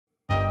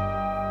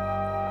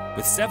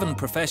With 7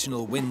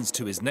 professional wins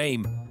to his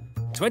name,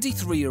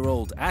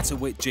 23-year-old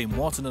Atiwit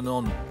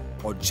Janewattananond,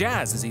 or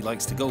Jazz as he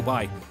likes to go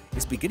by,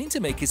 is beginning to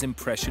make his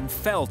impression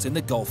felt in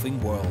the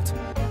golfing world.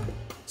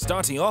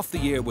 Starting off the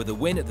year with a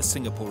win at the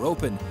Singapore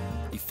Open,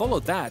 he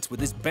followed that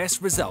with his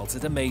best result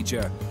at a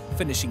major,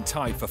 finishing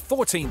tied for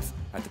 14th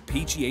at the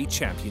PGA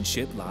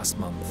Championship last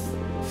month.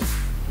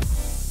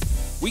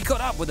 We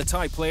caught up with a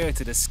Thai player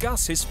to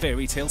discuss his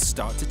fairy tale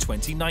start to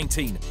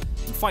 2019 and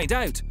find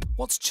out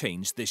what's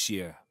changed this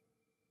year.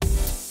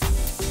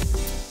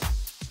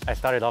 I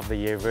started off the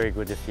year very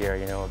good this year,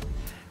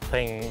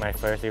 playing my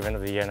first event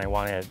of the year, and I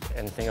won it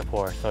in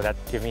Singapore. So that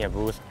gave me a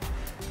boost,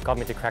 got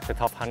me to crack the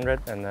top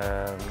 100, and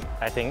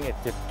I think it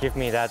just gave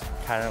me that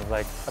kind of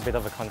like a bit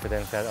of a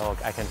confidence that, oh,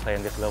 I can play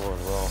in this level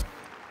as well.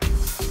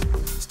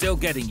 Still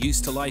getting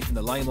used to life in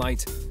the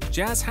limelight,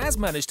 Jazz has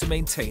managed to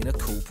maintain a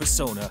cool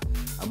persona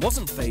and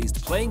wasn't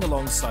fazed playing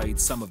alongside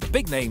some of the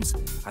big names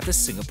at the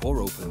Singapore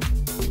Open.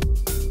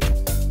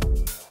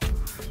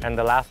 And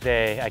the last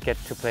day I get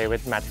to play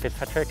with Matt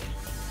Fitzpatrick.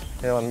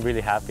 I'm really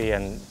happy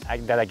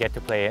that I get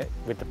to play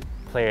with the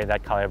player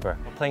that caliber.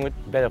 Playing with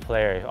better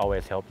players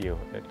always helps you.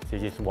 You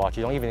just watch.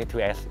 You don't even need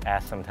to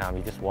ask sometimes.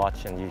 You just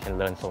watch and you can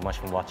learn so much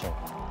from watching.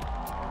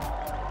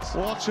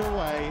 What a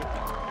way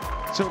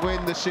to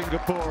win the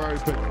Singapore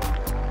Open.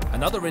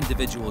 Another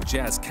individual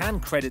Jazz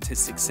can credit his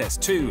success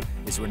to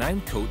is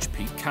renowned coach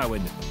Pete Cowan,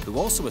 who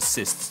also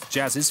assists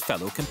Jazz's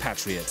fellow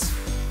compatriots.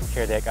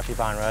 Kiradech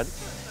Aphibarnrat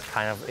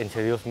kind of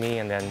introduced me,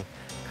 and then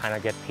kind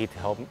of get Pete to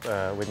help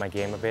with my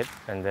game a bit,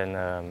 and then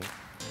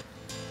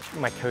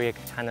my career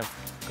kind of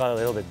got a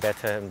little bit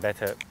better and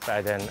better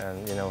by then,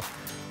 and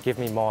give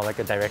me more like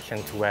a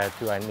direction to where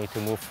do I need to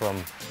move from.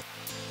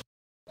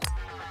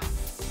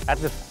 At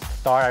the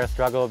start I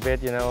struggled a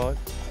bit,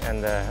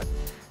 and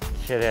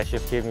Kiradech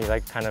just gave me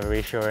like kind of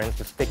reassurance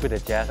to stick with the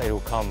Jazz. It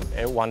will come.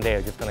 One day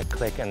it's just gonna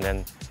click, and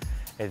then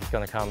it's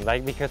gonna come.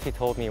 Like, because he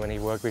told me when he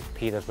worked with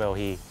Pete as well,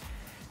 he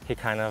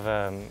kind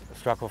of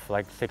struggled for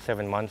like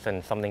 6-7 months,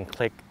 and something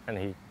clicked, and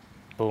he,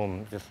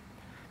 boom, just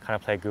kind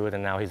of played good,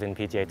 and now he's in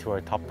PGA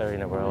Tour, top 30 in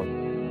the world.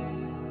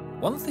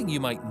 One thing you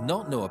might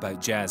not know about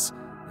Jazz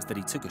is that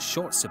he took a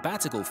short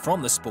sabbatical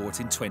from the sport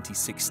in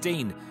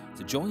 2016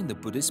 to join the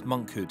Buddhist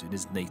monkhood in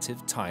his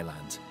native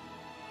Thailand.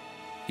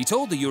 He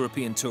told the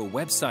European Tour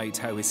website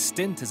how his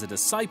stint as a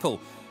disciple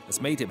has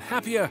made him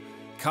happier,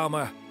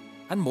 calmer,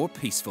 and more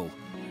peaceful,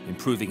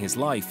 improving his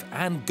life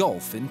and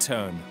golf in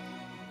turn.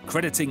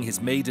 Crediting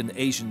his maiden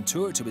Asian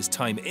tour to his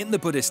time in the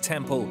Buddhist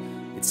temple,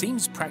 it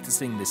seems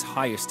practicing this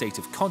higher state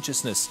of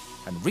consciousness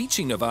and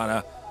reaching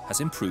nirvana has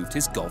improved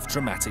his golf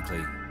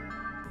dramatically.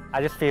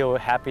 I just feel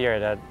happier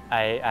that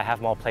I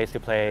have more place to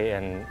play,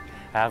 and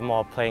I have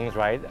more playing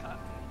right,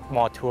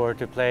 more tour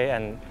to play,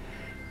 and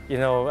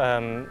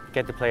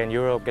get to play in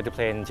Europe, get to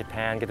play in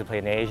Japan, get to play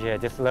in Asia. I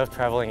just love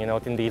traveling,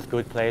 in these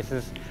good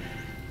places.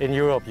 In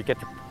Europe, you get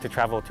to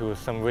travel to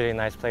some really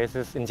nice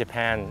places. In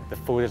Japan, the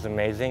food is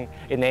amazing.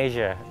 In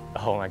Asia,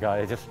 oh my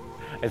God,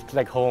 it's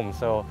like home.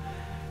 So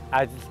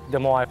the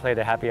more I play,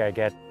 the happier I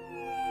get.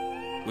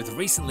 With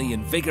recently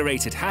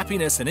invigorated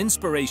happiness and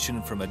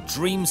inspiration from a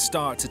dream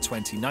start to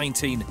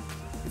 2019,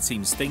 it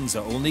seems things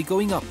are only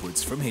going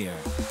upwards from here.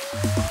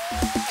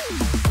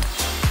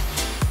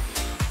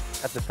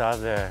 At the start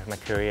of my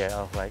career,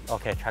 I was like,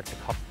 okay, crack the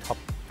top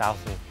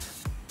 1,000,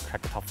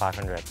 crack the top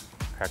 500,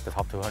 crack the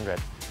top 200.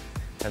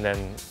 And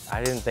then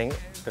I didn't think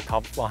the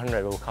top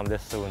 100 will come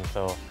this soon.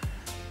 So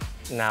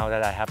now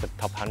that I have the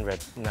top 100,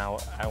 now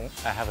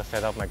I have to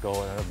set up my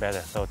goal a little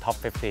better. So top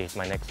 50 is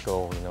my next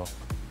goal,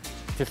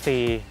 To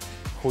see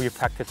who you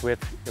practice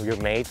with, your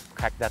mates,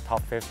 crack that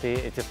top 50,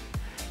 it's just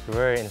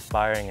very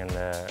inspiring, and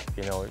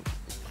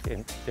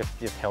it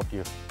just helps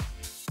you.